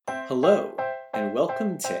Hello, and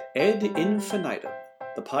welcome to Ed Infinitum,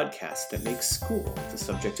 the podcast that makes school the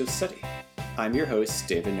subject of study. I'm your host,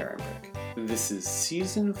 David Nuremberg. This is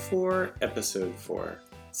Season 4, Episode 4,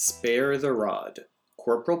 Spare the Rod,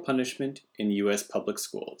 Corporal Punishment in U.S. Public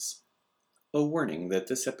Schools. A warning that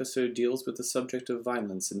this episode deals with the subject of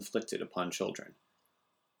violence inflicted upon children.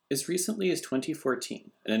 As recently as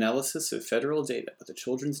 2014, an analysis of federal data by the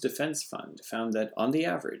Children's Defense Fund found that, on the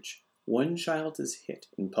average, one child is hit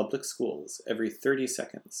in public schools every 30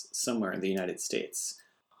 seconds somewhere in the United States.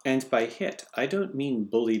 And by hit, I don't mean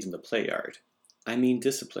bullied in the play yard. I mean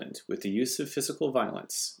disciplined with the use of physical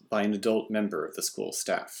violence by an adult member of the school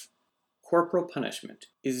staff. Corporal punishment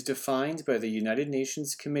is defined by the United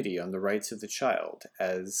Nations Committee on the Rights of the Child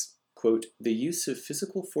as, quote, the use of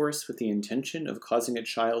physical force with the intention of causing a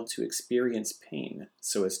child to experience pain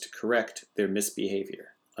so as to correct their misbehavior,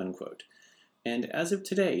 unquote. And as of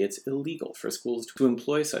today, it's illegal for schools to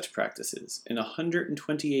employ such practices in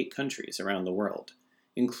 128 countries around the world,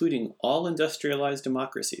 including all industrialized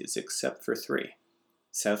democracies except for 3.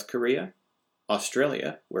 South Korea,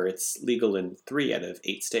 Australia, where it's legal in 3 out of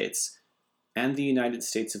 8 states, and the United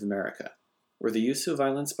States of America, where the use of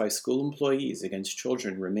violence by school employees against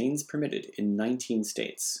children remains permitted in 19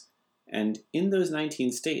 states. And in those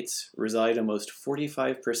 19 states reside almost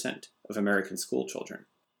 45% of American school children.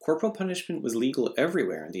 Corporal punishment was legal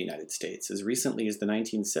everywhere in the United States as recently as the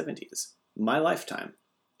 1970s, my lifetime,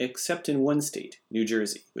 except in one state, New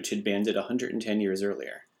Jersey, which had banned it 110 years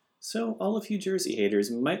earlier. So all of you Jersey haters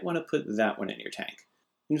might want to put that one in your tank.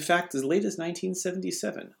 In fact, as late as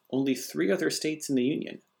 1977, only 3 other states in the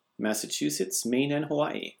Union, Massachusetts, Maine, and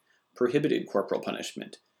Hawaii, prohibited corporal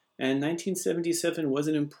punishment, and 1977 was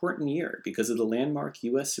an important year because of the landmark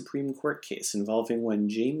U.S. Supreme Court case involving one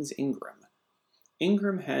James Ingram.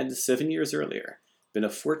 Ingram had, 7 years earlier, been a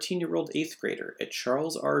 14-year-old 8th grader at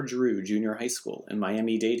Charles R. Drew Junior High School in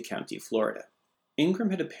Miami-Dade County, Florida.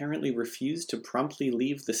 Ingram had apparently refused to promptly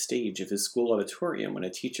leave the stage of his school auditorium when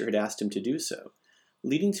a teacher had asked him to do so,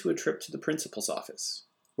 leading to a trip to the principal's office,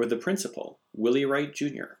 where the principal, Willie Wright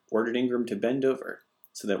Jr., ordered Ingram to bend over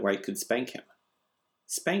so that Wright could spank him.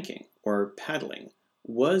 Spanking, or paddling,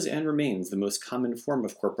 was and remains the most common form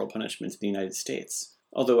of corporal punishment in the United States,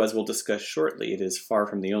 although as we'll discuss shortly, it is far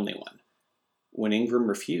from the only one. When Ingram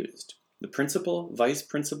refused, the principal, vice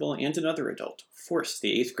principal, and another adult forced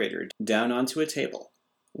the 8th grader down onto a table.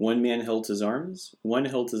 One man held his arms, one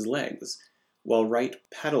held his legs, while Wright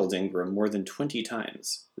paddled Ingram more than 20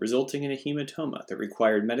 times, resulting in a hematoma that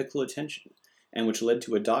required medical attention, and which led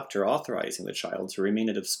to a doctor authorizing the child to remain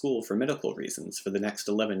out of school for medical reasons for the next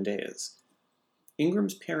 11 days.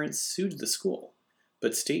 Ingram's parents sued the school,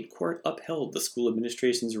 but state court upheld the school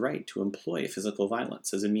administration's right to employ physical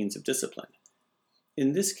violence as a means of discipline.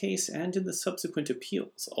 In this case and in the subsequent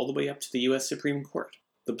appeals all the way up to the U.S. Supreme Court,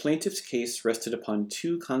 the plaintiff's case rested upon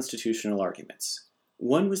 2 constitutional arguments.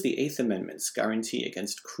 One was the 8th Amendment's guarantee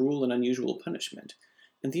against cruel and unusual punishment,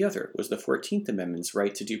 and the other was the 14th Amendment's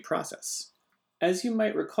right to due process. As you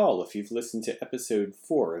might recall if you've listened to Episode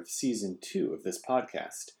 4 of Season 2 of this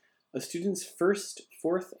podcast, a student's 1st,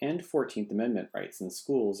 4th, and 14th Amendment rights in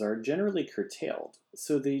schools are generally curtailed,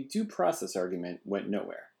 so the due process argument went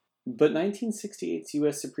nowhere. But 1968's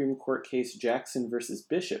U.S. Supreme Court case Jackson v.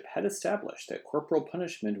 Bishop had established that corporal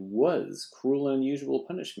punishment was cruel and unusual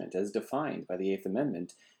punishment as defined by the 8th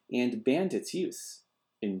Amendment and banned its use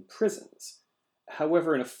in prisons.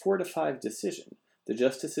 However, in a 4-5 decision, the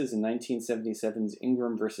justices in 1977's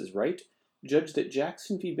Ingram v. Wright judged that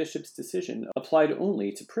Jackson v. Bishop's decision applied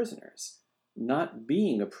only to prisoners, not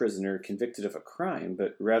being a prisoner convicted of a crime,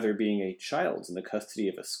 but rather being a child in the custody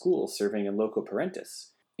of a school serving in loco parentis.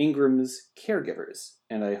 Ingram's caregivers,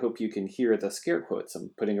 and I hope you can hear the scare quotes I'm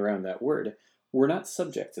putting around that word, were not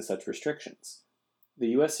subject to such restrictions. The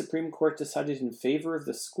U.S. Supreme Court decided in favor of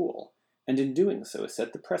the school, and in doing so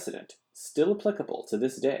set the precedent, still applicable to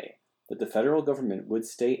this day, that the federal government would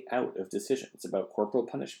stay out of decisions about corporal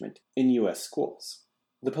punishment in U.S. schools.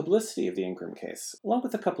 The publicity of the Ingram case, along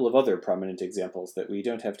with a couple of other prominent examples that we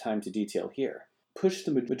don't have time to detail here, pushed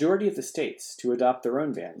the majority of the states to adopt their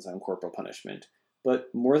own bans on corporal punishment,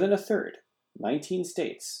 but more than a third, 19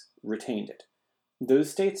 states, retained it.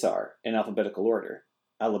 Those states are, in alphabetical order,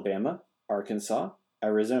 Alabama, Arkansas,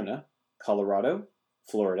 Arizona, Colorado,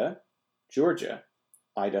 Florida, Georgia,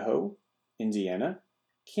 Idaho, Indiana,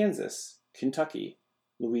 Kansas, Kentucky,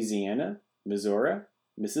 Louisiana, Missouri,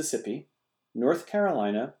 Mississippi, North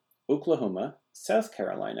Carolina, Oklahoma, South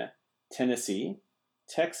Carolina, Tennessee,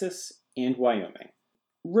 Texas, and Wyoming.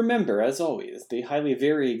 Remember, as always, the highly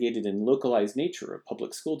variegated and localized nature of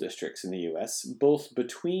public school districts in the U.S., both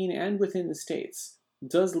between and within the states,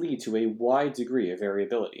 does lead to a wide degree of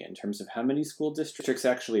variability in terms of how many school districts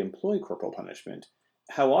actually employ corporal punishment,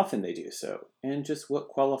 how often they do so, and just what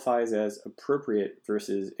qualifies as appropriate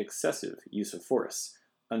versus excessive use of force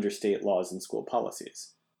under state laws and school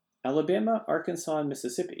policies. Alabama, Arkansas, and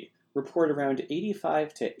Mississippi report around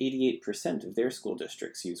 85 to 88% of their school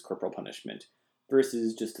districts use corporal punishment,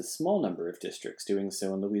 versus just a small number of districts doing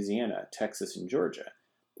so in Louisiana, Texas, and Georgia.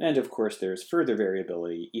 And of course, there's further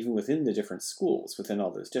variability even within the different schools within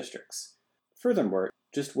all those districts. Furthermore,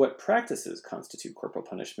 just what practices constitute corporal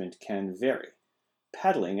punishment can vary.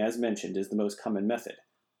 Paddling, as mentioned, is the most common method,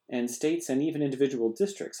 and states and even individual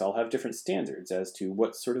districts all have different standards as to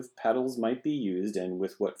what sort of paddles might be used and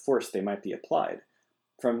with what force they might be applied,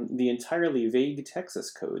 from the entirely vague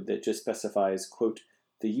Texas code that just specifies, quote,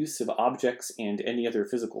 the use of objects and any other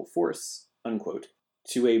physical force, unquote,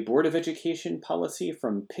 to a Board of Education policy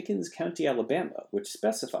from Pickens County, Alabama, which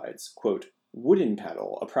specifies, quote, wooden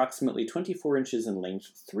paddle approximately 24 inches in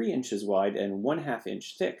length, 3 inches wide, and 1/2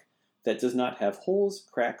 inch thick, that does not have holes,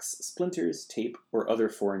 cracks, splinters, tape, or other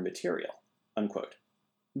foreign material, unquote.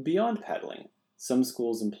 Beyond paddling, some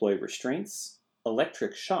schools employ restraints,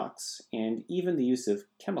 electric shocks, and even the use of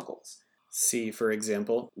chemicals. See, for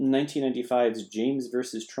example, 1995's James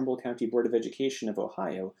versus Trumbull County Board of Education of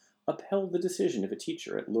Ohio upheld the decision of a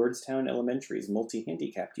teacher at Lordstown Elementary's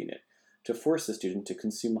multi-handicapped unit to force a student to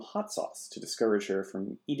consume hot sauce to discourage her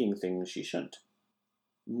from eating things she shouldn't.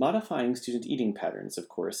 Modifying student eating patterns, of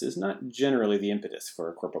course, is not generally the impetus for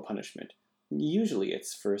a corporal punishment. Usually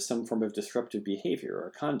it's for some form of disruptive behavior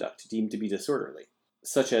or conduct deemed to be disorderly,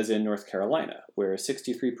 such as in North Carolina, where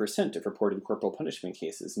 63% of reported corporal punishment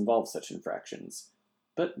cases involve such infractions.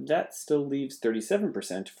 But that still leaves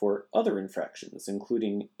 37% for other infractions,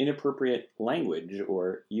 including inappropriate language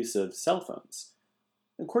or use of cell phones.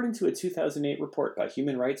 According to a 2008 report by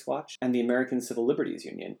Human Rights Watch and the American Civil Liberties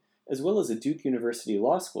Union, as well as a Duke University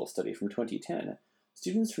Law School study from 2010,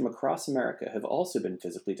 students from across America have also been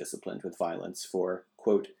physically disciplined with violence for,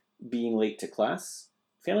 quote, being late to class,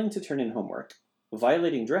 failing to turn in homework,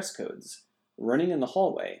 violating dress codes, running in the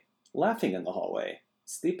hallway, laughing in the hallway,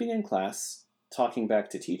 sleeping in class, talking back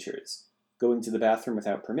to teachers, going to the bathroom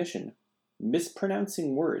without permission,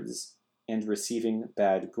 mispronouncing words, and receiving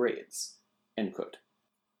bad grades, end quote.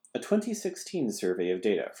 A 2016 survey of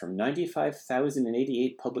data from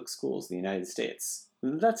 95,088 public schools in the United States,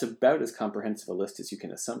 that's about as comprehensive a list as you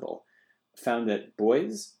can assemble, found that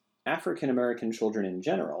boys, African American children in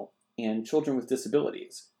general, and children with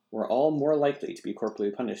disabilities were all more likely to be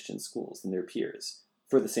corporally punished in schools than their peers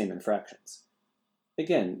for the same infractions.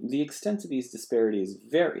 Again, the extent of these disparities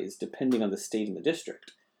varies depending on the state and the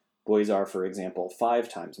district. Boys are, for example, 5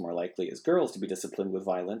 times more likely as girls to be disciplined with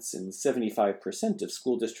violence in 75% of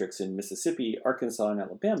school districts in Mississippi, Arkansas, and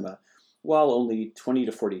Alabama, while only 20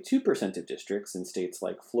 to 42% of districts in states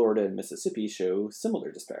like Florida and Mississippi show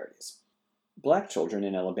similar disparities. Black children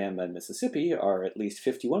in Alabama and Mississippi are at least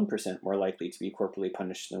 51% more likely to be corporally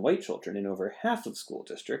punished than white children in over half of school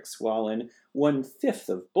districts, while in 1/5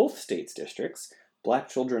 of both states' districts, Black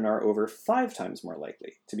children are over 5 times more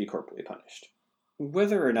likely to be corporally punished.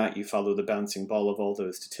 Whether or not you follow the bouncing ball of all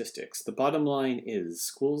those statistics, the bottom line is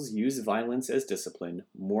schools use violence as discipline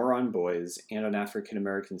more on boys and on African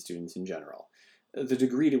American students in general. The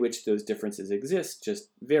degree to which those differences exist just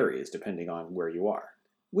varies depending on where you are,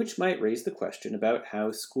 which might raise the question about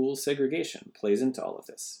how school segregation plays into all of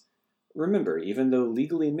this. Remember, even though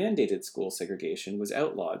legally mandated school segregation was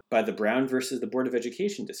outlawed by the Brown versus the Board of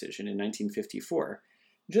Education decision in 1954,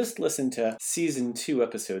 just listen to Season 2,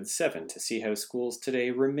 Episode 7 to see how schools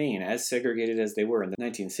today remain as segregated as they were in the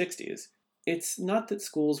 1960s. It's not that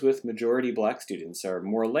schools with majority Black students are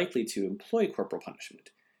more likely to employ corporal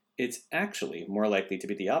punishment. It's actually more likely to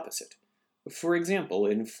be the opposite. For example,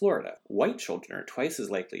 in Florida, white children are twice as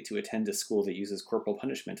likely to attend a school that uses corporal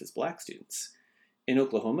punishment as Black students. In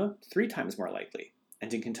Oklahoma, 3 times more likely,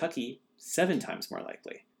 and in Kentucky, 7 times more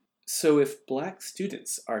likely. So if Black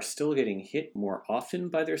students are still getting hit more often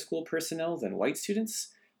by their school personnel than white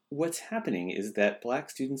students, what's happening is that Black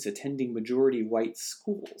students attending majority white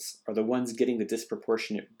schools are the ones getting the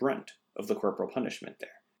disproportionate brunt of the corporal punishment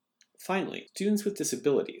there. Finally, students with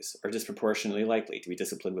disabilities are disproportionately likely to be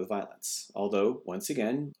disciplined with violence, although, once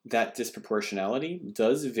again, that disproportionality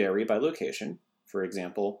does vary by location. For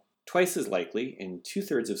example, twice as likely in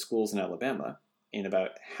 2/3 of schools in Alabama, in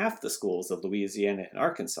about half the schools of Louisiana and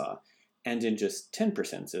Arkansas, and in just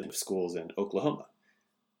 10% of schools in Oklahoma.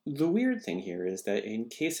 The weird thing here is that in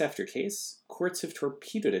case after case, courts have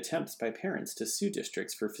torpedoed attempts by parents to sue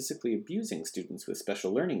districts for physically abusing students with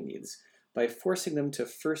special learning needs by forcing them to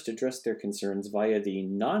first address their concerns via the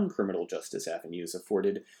non-criminal justice avenues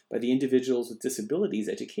afforded by the Individuals with Disabilities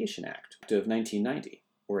Education Act of 1990,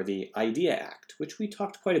 or the IDEA Act, which we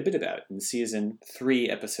talked quite a bit about in Season 3,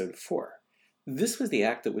 Episode 4. This was the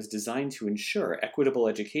act that was designed to ensure equitable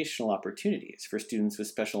educational opportunities for students with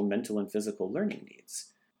special mental and physical learning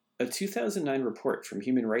needs. A 2009 report from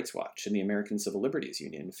Human Rights Watch and the American Civil Liberties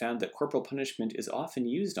Union found that corporal punishment is often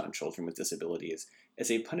used on children with disabilities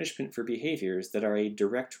as a punishment for behaviors that are a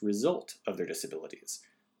direct result of their disabilities,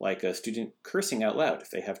 like a student cursing out loud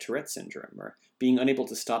if they have Tourette's syndrome, or being unable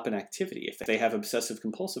to stop an activity if they have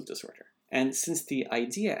obsessive-compulsive disorder. And since the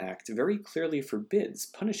IDEA Act very clearly forbids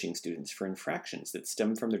punishing students for infractions that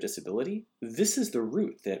stem from their disability, this is the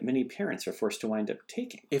route that many parents are forced to wind up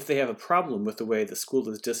taking if they have a problem with the way the school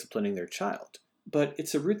is disciplining their child. But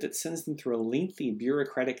it's a route that sends them through a lengthy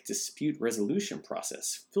bureaucratic dispute resolution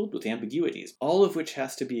process filled with ambiguities, all of which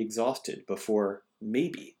has to be exhausted before,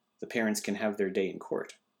 maybe, the parents can have their day in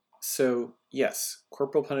court. So, yes,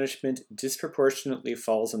 corporal punishment disproportionately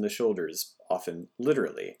falls on the shoulders, often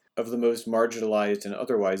literally, of the most marginalized and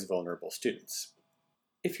otherwise vulnerable students.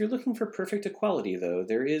 If you're looking for perfect equality, though,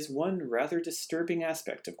 there is one rather disturbing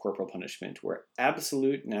aspect of corporal punishment where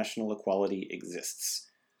absolute national equality exists.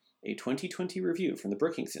 A 2020 review from the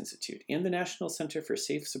Brookings Institute and the National Center for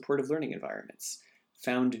Safe Supportive Learning Environments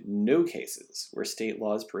found no cases where state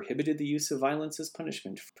laws prohibited the use of violence as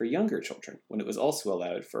punishment for younger children when it was also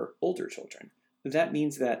allowed for older children. That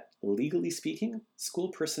means that, legally speaking, school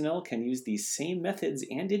personnel can use the same methods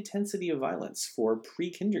and intensity of violence for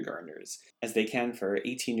pre-kindergartners as they can for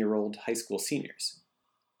 18-year-old high school seniors.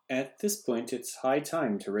 At this point, it's high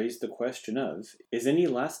time to raise the question of, is any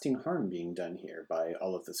lasting harm being done here by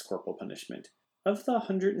all of this corporal punishment? Of the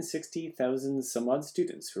 160,000 some odd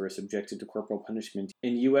students who are subjected to corporal punishment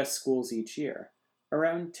in U.S. schools each year,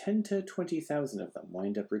 around 10 to 20,000 of them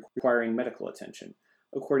wind up requiring medical attention,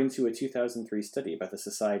 according to a 2003 study by the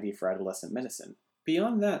Society for Adolescent Medicine.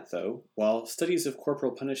 Beyond that, though, while studies of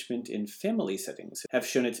corporal punishment in family settings have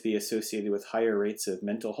shown it to be associated with higher rates of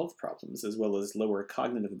mental health problems as well as lower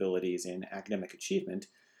cognitive abilities and academic achievement,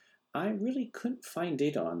 I really couldn't find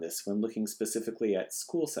data on this when looking specifically at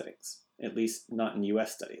school settings, at least not in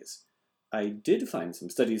US studies. I did find some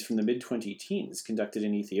studies from the mid-2010s conducted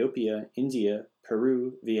in Ethiopia, India,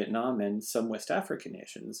 Peru, Vietnam, and some West African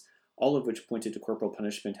nations, all of which pointed to corporal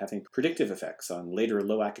punishment having predictive effects on later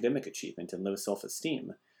low academic achievement and low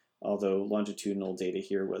self-esteem, although longitudinal data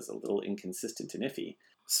here was a little inconsistent and iffy.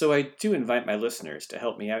 So I do invite my listeners to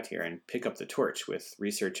help me out here and pick up the torch with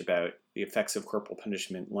research about the effects of corporal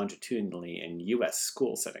punishment longitudinally in US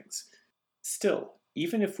school settings. Still,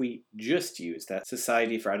 even if we just use that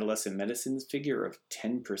Society for Adolescent Medicine's figure of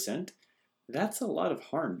 10%, that's a lot of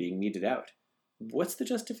harm being meted out. What's the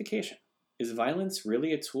justification? Is violence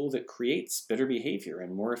really a tool that creates better behavior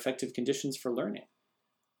and more effective conditions for learning?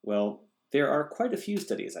 Well, there are quite a few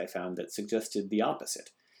studies I found that suggested the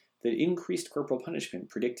opposite, that increased corporal punishment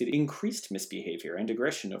predicted increased misbehavior and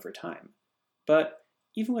aggression over time. But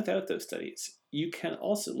even without those studies, you can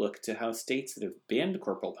also look to how states that have banned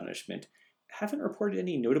corporal punishment haven't reported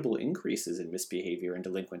any notable increases in misbehavior and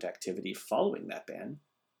delinquent activity following that ban.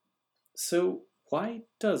 So why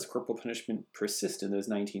does corporal punishment persist in those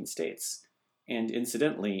 19 states? And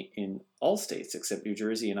incidentally, in all states except New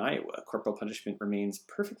Jersey and Iowa, corporal punishment remains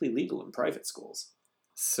perfectly legal in private schools.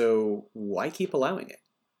 So why keep allowing it?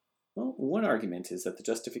 Well, one argument is that the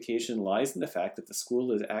justification lies in the fact that the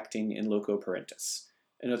school is acting in loco parentis.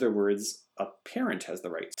 In other words, a parent has the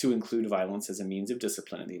right to include violence as a means of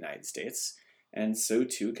discipline in the United States, and so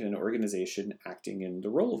too can an organization acting in the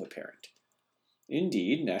role of a parent.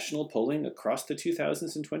 Indeed, national polling across the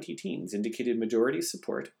 2000s and 2010s indicated majority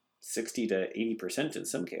support, 60 to 80% in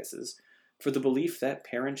some cases, for the belief that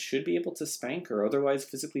parents should be able to spank or otherwise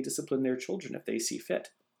physically discipline their children if they see fit,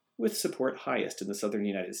 with support highest in the southern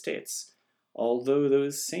United States, although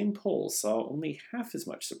those same polls saw only half as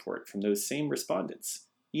much support from those same respondents,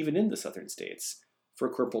 even in the southern states, for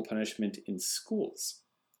corporal punishment in schools.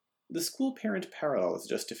 The school-parent parallel as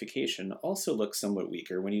justification also looks somewhat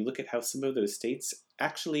weaker when you look at how some of those states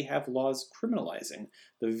actually have laws criminalizing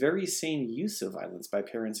the very same use of violence by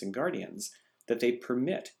parents and guardians that they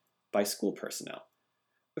permit by school personnel.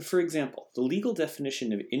 For example, the legal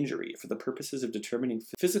definition of injury for the purposes of determining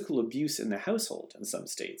physical abuse in the household in some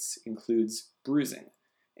states includes bruising,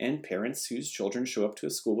 and parents whose children show up to a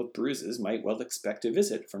school with bruises might well expect a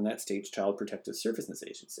visit from that state's Child Protective Services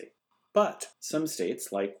agency. But some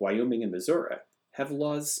states, like Wyoming and Missouri, have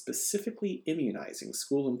laws specifically immunizing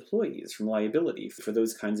school employees from liability for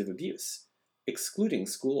those kinds of abuse, excluding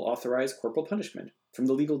school-authorized corporal punishment from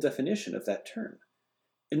the legal definition of that term.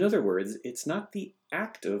 In other words, it's not the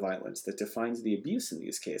act of violence that defines the abuse in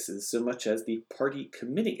these cases so much as the party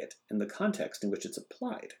committing it and the context in which it's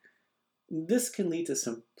applied. This can lead to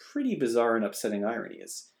some pretty bizarre and upsetting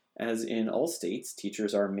ironies, as in all states,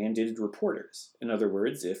 teachers are mandated reporters. In other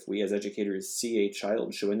words, if we as educators see a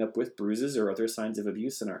child showing up with bruises or other signs of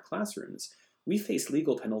abuse in our classrooms, we face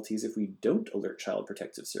legal penalties if we don't alert Child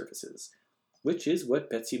Protective Services, which is what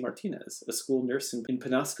Betsy Martinez, a school nurse in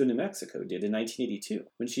Penasco, New Mexico, did in 1982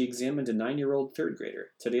 when she examined a 9-year-old third grader,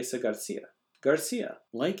 Teresa Garcia. Garcia,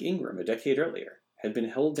 like Ingram a decade earlier, had been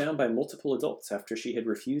held down by multiple adults after she had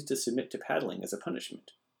refused to submit to paddling as a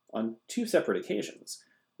punishment, on 2 separate occasions,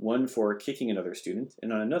 one for kicking another student,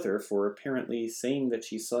 and on another for apparently saying that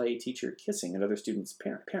she saw a teacher kissing another student's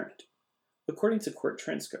parent. According to court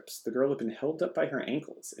transcripts, the girl had been held up by her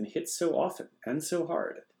ankles and hit so often and so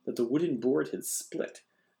hard that the wooden board had split,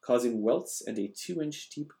 causing welts and a 2-inch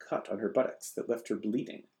deep cut on her buttocks that left her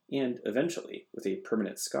bleeding, and, eventually, with a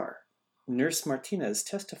permanent scar. Nurse Martinez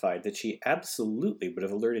testified that she absolutely would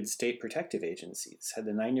have alerted state protective agencies had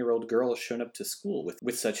the 9-year-old girl shown up to school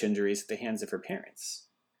with such injuries at the hands of her parents.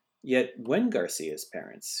 Yet when Garcia's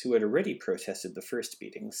parents, who had already protested the first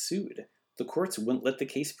beating, sued, the courts wouldn't let the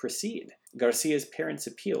case proceed. Garcia's parents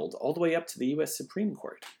appealed all the way up to the U.S. Supreme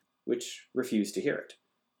Court, which refused to hear it.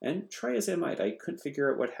 And try as I might, I couldn't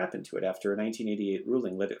figure out what happened to it after a 1988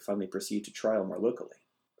 ruling let it finally proceed to trial more locally.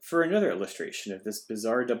 For another illustration of this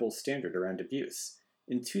bizarre double standard around abuse,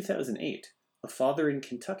 in 2008, a father in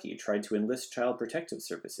Kentucky tried to enlist Child Protective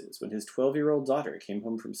Services when his 12-year-old daughter came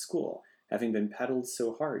home from school, having been paddled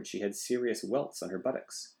so hard she had serious welts on her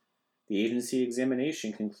buttocks. The agency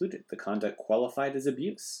examination concluded the conduct qualified as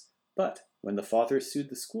abuse, but when the father sued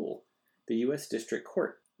the school, the U.S. District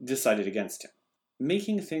Court decided against him.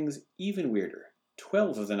 Making things even weirder,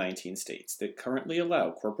 12 of the 19 states that currently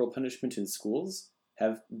allow corporal punishment in schools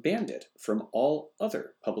have banned it from all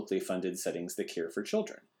other publicly funded settings that care for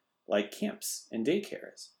children, like camps and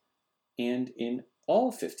daycares. And in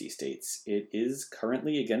all 50 states, it is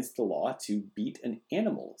currently against the law to beat an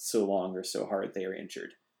animal so long or so hard they are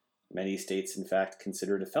injured. Many states, in fact,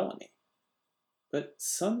 consider it a felony. But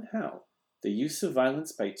somehow, the use of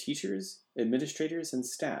violence by teachers, administrators, and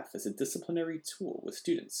staff as a disciplinary tool with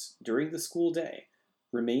students during the school day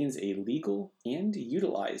remains a legal and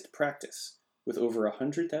utilized practice with over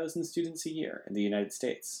 100,000 students a year in the United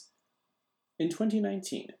States. In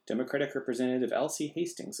 2019, Democratic Representative Alcee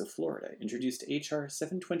Hastings of Florida introduced H.R.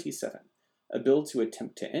 727, a bill to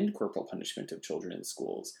attempt to end corporal punishment of children in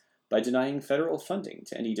schools by denying federal funding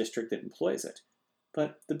to any district that employs it.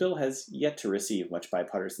 But the bill has yet to receive much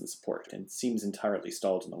bipartisan support and seems entirely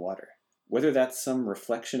stalled in the water. Whether that's some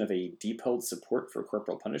reflection of a deep-held support for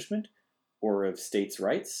corporal punishment, or of states'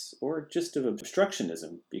 rights, or just of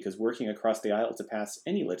obstructionism, because working across the aisle to pass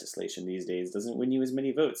any legislation these days doesn't win you as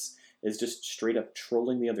many votes as just straight-up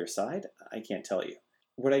trolling the other side, I can't tell you.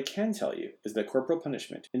 What I can tell you is that corporal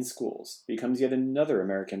punishment in schools becomes yet another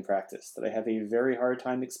American practice that I have a very hard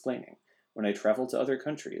time explaining when I travel to other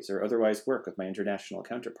countries or otherwise work with my international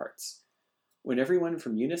counterparts. When everyone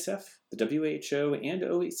from UNICEF, the WHO, and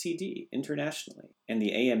OECD internationally, and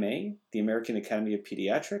the AMA, the American Academy of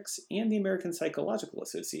Pediatrics, and the American Psychological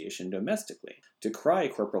Association domestically decry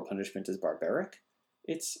corporal punishment as barbaric,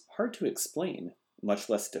 it's hard to explain, much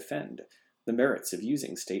less defend, the merits of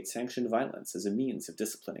using state-sanctioned violence as a means of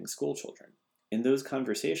disciplining schoolchildren. In those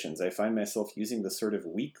conversations, I find myself using the sort of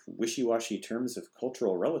weak, wishy-washy terms of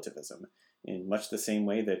cultural relativism in much the same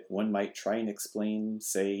way that one might try and explain,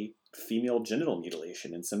 say, female genital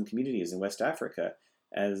mutilation in some communities in West Africa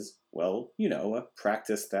as, well, a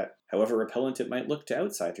practice that, however repellent it might look to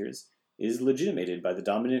outsiders, is legitimated by the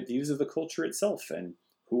dominant views of the culture itself, and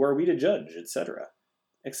who are we to judge, etc.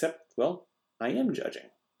 Except, well, I am judging,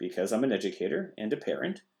 because I'm an educator and a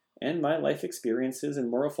parent, and my life experiences and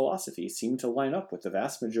moral philosophy seem to line up with the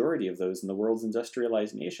vast majority of those in the world's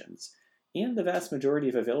industrialized nations, and the vast majority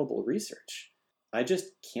of available research. I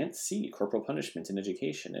just can't see corporal punishment in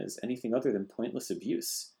education as anything other than pointless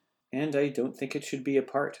abuse, and I don't think it should be a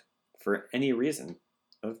part, for any reason,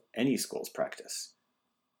 of any school's practice.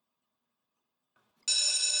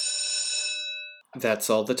 That's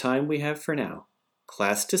all the time we have for now.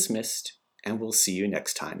 Class dismissed, and we'll see you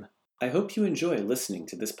next time. I hope you enjoy listening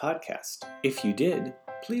to this podcast. If you did,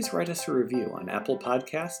 please write us a review on Apple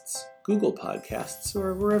Podcasts, Google Podcasts,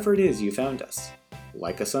 or wherever it is you found us.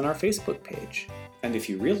 Like us on our Facebook page. And if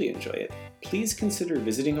you really enjoy it, please consider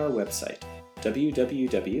visiting our website,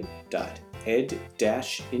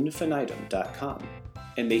 www.ed-infinitum.com,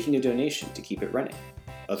 and making a donation to keep it running.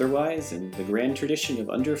 Otherwise, in the grand tradition of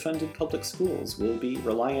underfunded public schools, we'll be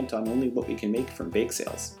reliant on only what we can make from bake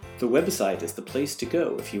sales. The website is the place to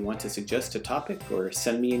go if you want to suggest a topic or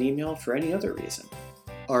send me an email for any other reason.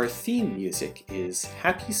 Our theme music is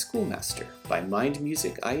Happy Schoolmaster by Mind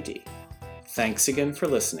Music ID. Thanks again for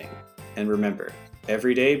listening, and remember,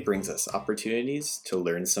 every day brings us opportunities to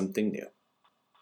learn something new.